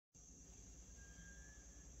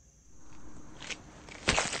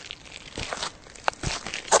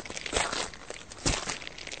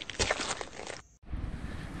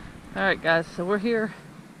Alright guys, so we're here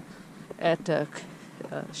at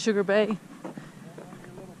Sugar Bay.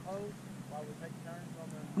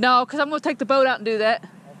 No, because I'm going to take the boat out and do that.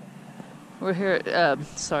 We're here at,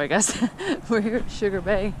 sorry guys, we're here at Sugar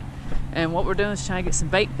Bay. And what we're doing is trying to get some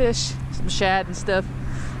bait fish, some shad and stuff.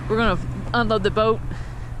 We're going to unload the boat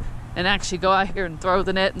and actually go out here and throw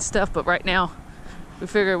the net and stuff. But right now, we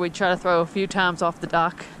figured we'd try to throw a few times off the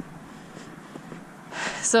dock.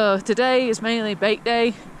 So today is mainly bait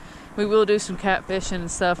day. We will do some catfishing and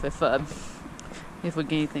stuff if we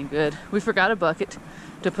get anything good. We forgot a bucket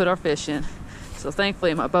to put our fish in, so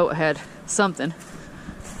thankfully my boat had something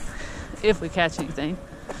if we catch anything.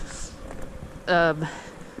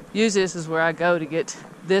 Usually this is where I go to get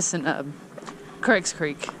this and Craig's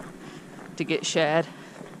Creek to get shad,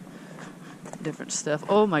 different stuff.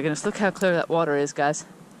 Oh my goodness, look how clear that water is, guys.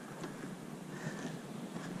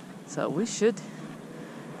 So we should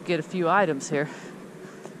get a few items here.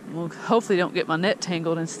 We'll hopefully don't get my net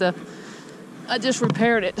tangled and stuff. I just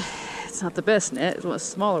repaired it. It's not the best net, it's a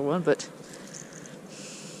smaller one, but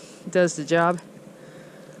it does the job.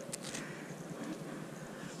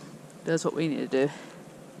 Does what we need to do.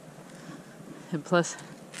 And plus,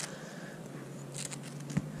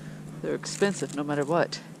 they're expensive no matter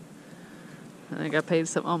what. I think I paid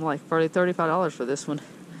something like $35 for this one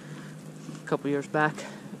a couple years back.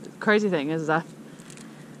 The crazy thing is I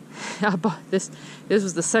bought this. This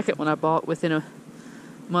was the second one I bought within a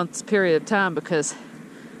month's period of time, because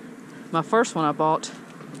my first one I bought,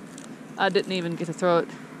 I didn't even get to throw it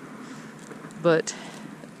but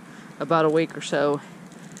about a week or so,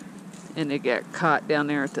 and it got caught down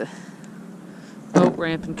there at the boat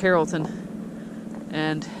ramp in Carrollton,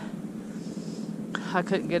 and I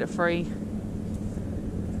couldn't get it free.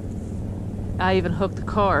 I even hooked the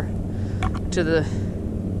car to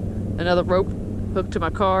another rope hooked to my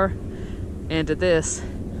car and to this,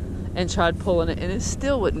 and tried pulling it, and it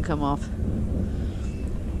still wouldn't come off.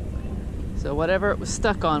 So whatever it was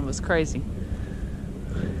stuck on was crazy.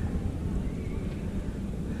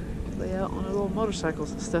 Lay out on the little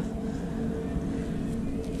motorcycles and stuff.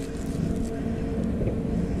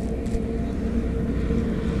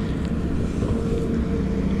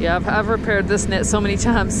 Yeah, I've repaired this net so many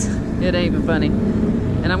times, it ain't even funny.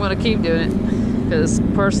 And I'm gonna keep doing it, because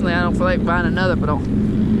personally I don't feel like buying another, but I'll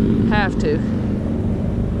have to.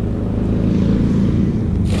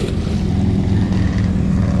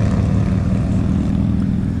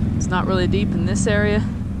 It's not really deep in this area,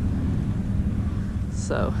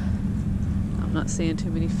 so I'm not seeing too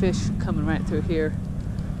many fish coming right through here,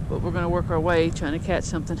 but we're gonna work our way trying to catch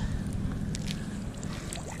something.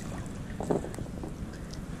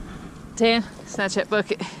 Tan, snatch that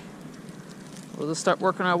bucket. We'll just start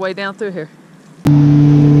working our way down through here.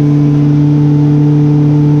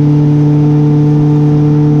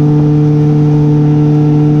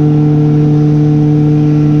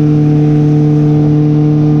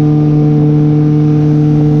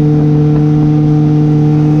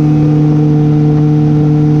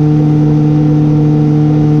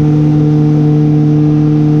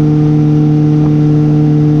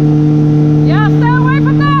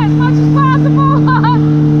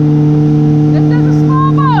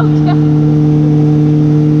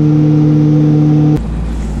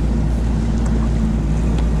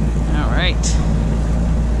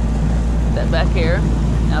 Back here,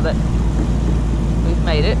 now that we've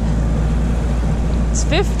made it. It's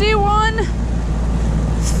 51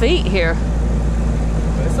 feet here.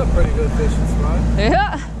 That's a pretty good fishing spot.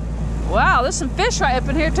 Yeah. Wow, there's some fish right up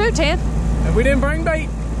in here too, Tan. And we didn't bring bait.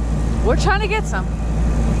 We're trying to get some.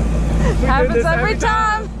 Happens every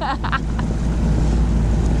time.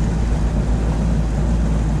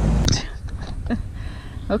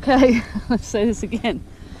 Okay, let's say this again.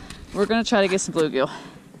 We're gonna try to get some bluegill.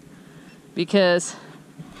 Because,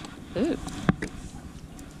 ooh,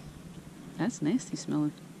 that's nasty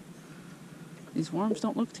smelling. These worms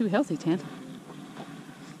don't look too healthy, Tan.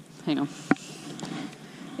 Hang on.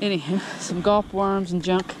 Anyhow, some gulp worms and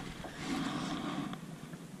junk.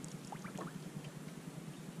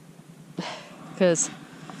 Because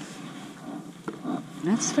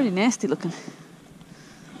that's pretty nasty looking.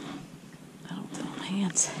 I don't feel my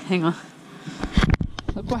hands. Hang on.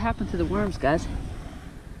 Look what happened to the worms, guys.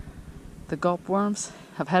 The gulp worms.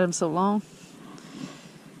 I've had them so long.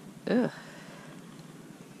 Ugh.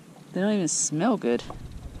 They don't even smell good.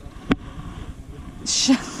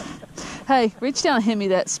 Hey, reach down and hand me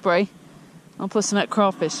that spray. I'll put some of that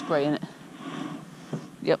crawfish spray in it.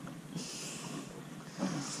 Yep.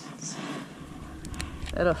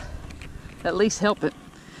 That'll at least help it.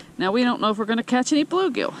 Now we don't know if we're going to catch any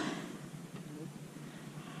bluegill.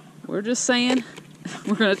 We're just saying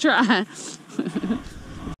We're gonna try.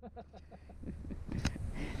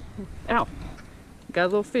 Ow. Got a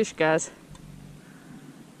little fish, guys.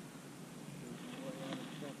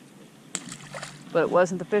 But it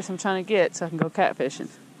wasn't the fish I'm trying to get, so I can go catfishing.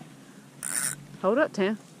 Hold up,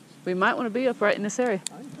 Tam. We might want to be up right in this area.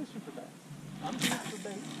 I'm fishing for that. I'm fishing for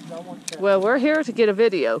bait. I want catfish. Well, we're here to get a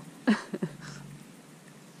video.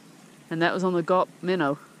 And that was on the gulp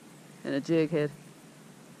minnow and a jig head.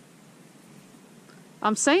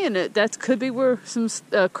 I'm saying that could be where some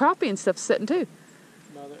crappie and stuff's sitting too.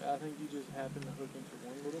 Mother, I think you just happened to hook into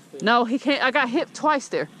one little fish. No, he can't. I got hit twice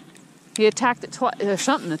there. He attacked it twice.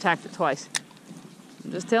 Something attacked it twice.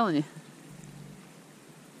 I'm just telling you.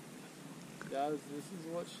 Guys, this is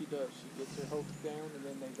what she does. She gets her hopes down and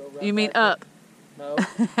then they go right You mean back up? No,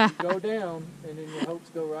 you go down and then your hopes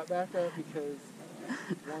go right back up because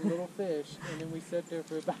one little fish, and then we sit there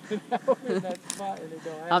for about an hour in that spot and it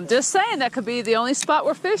don't happen. I'm just saying that could be the only spot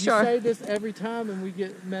where fish You are. say this every time and we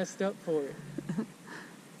get messed up for it.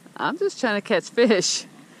 I'm just trying to catch fish.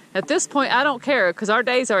 At this point, I don't care because our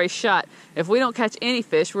day's already shot. If we don't catch any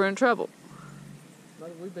fish, we're in trouble.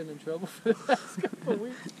 Mother, we've been in trouble for the last couple of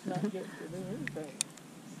weeks not getting to do anything.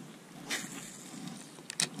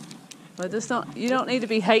 Well, just don't. You don't need to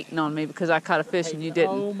be hating on me because I caught a fish and you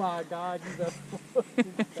didn't. Oh my God, you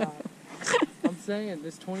got I'm saying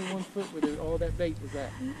this 21 foot where all that bait was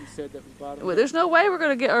at. You said that was bottom. Well, there's no way we're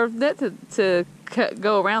going to get our net to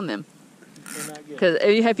go around them. Because Because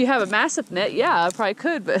if you have a massive net, yeah, I probably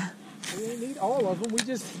could, but we didn't need all of them. We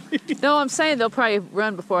just no, I'm saying they'll probably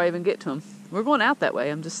run before I even get to them. We're going out that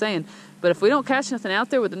way. I'm just saying. But if we don't catch nothing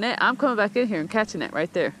out there with the net, I'm coming back in here and catching that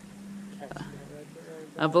right there.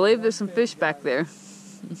 I believe there's some fish back there.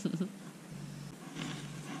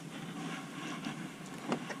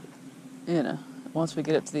 You know, once we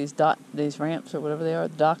get up to these ramps or whatever they are,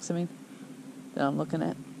 the docks, I mean, that I'm looking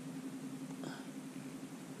at.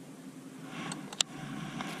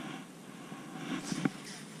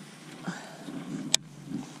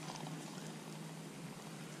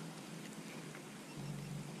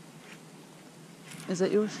 Is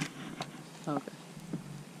that yours? Okay.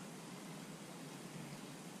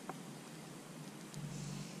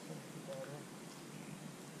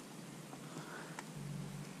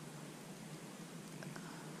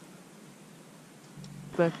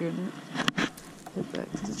 Back here, Nick. Head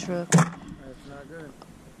back to the truck. That's not good.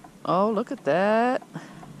 Oh, look at that.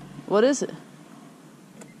 What is it?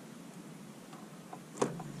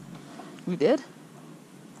 We did?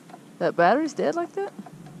 That battery's dead like that?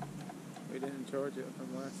 We didn't charge it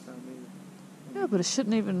from last time either. Yeah, but it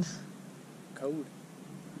shouldn't even... Cold.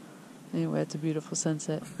 Anyway, it's a beautiful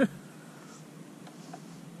sunset. God.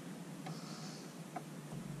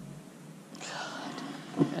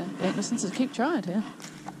 Ain't no sense to keep trying, Tim.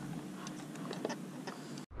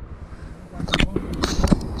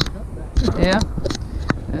 Yeah.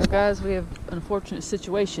 Well, guys, we have an unfortunate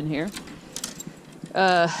situation here.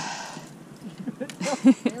 Yeah,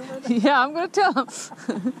 I'm going to tell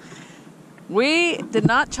them. We did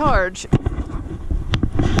not charge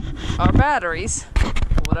our batteries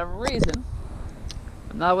for whatever reason.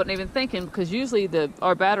 And I wasn't even thinking because usually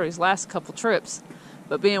our batteries last a couple trips.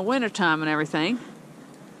 But being wintertime and everything,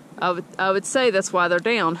 I would say that's why they're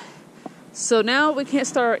down. So now we can't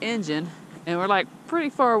start our engine and we're like pretty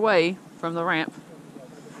far away from the ramp.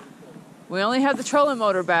 We only have the trolling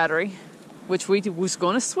motor battery, which we was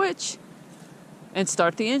going to switch and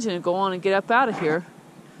start the engine and go on and get up out of here.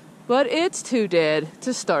 But it's too dead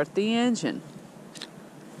to start the engine.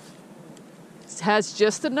 It has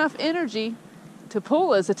just enough energy to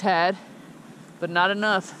pull us a tad, but not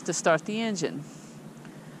enough to start the engine.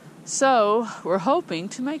 So we're hoping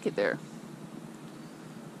to make it there.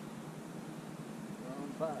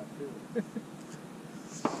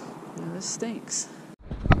 This stinks.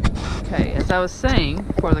 Okay, as I was saying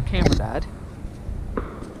before the camera died,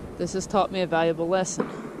 this has taught me a valuable lesson.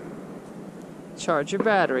 Charge your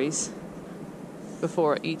batteries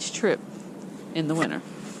before each trip in the winter.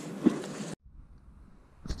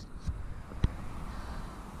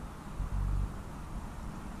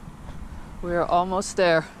 We're almost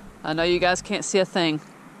there. I know you guys can't see a thing,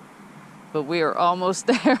 but we are almost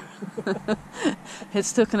there.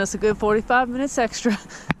 It's taken us a good 45 minutes extra.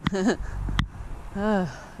 And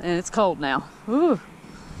it's cold now. Ooh.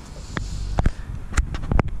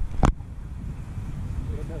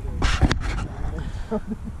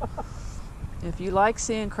 If you like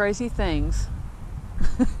seeing crazy things,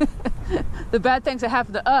 the bad things that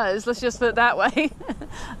happen to us, let's just put it that way,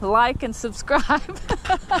 like and subscribe.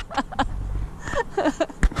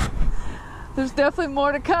 There's definitely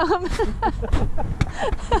more to come.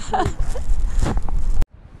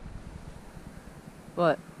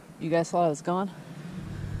 What? You guys thought I was gone?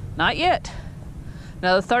 Not yet.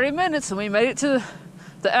 Another 30 minutes and we made it to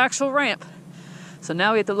the actual ramp. So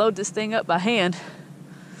now we have to load this thing up by hand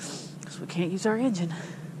because we can't use our engine.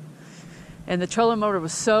 And the trolling motor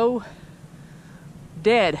was so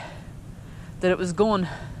dead that it was going,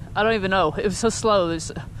 I don't even know. It was so slow.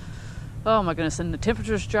 Oh my goodness. And the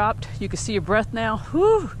temperatures dropped. You can see your breath now.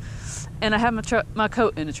 Whew. And I have my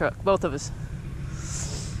coat in the truck, both of us.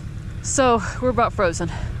 So we're about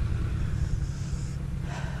frozen.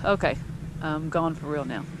 Okay, I'm gone for real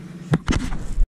now.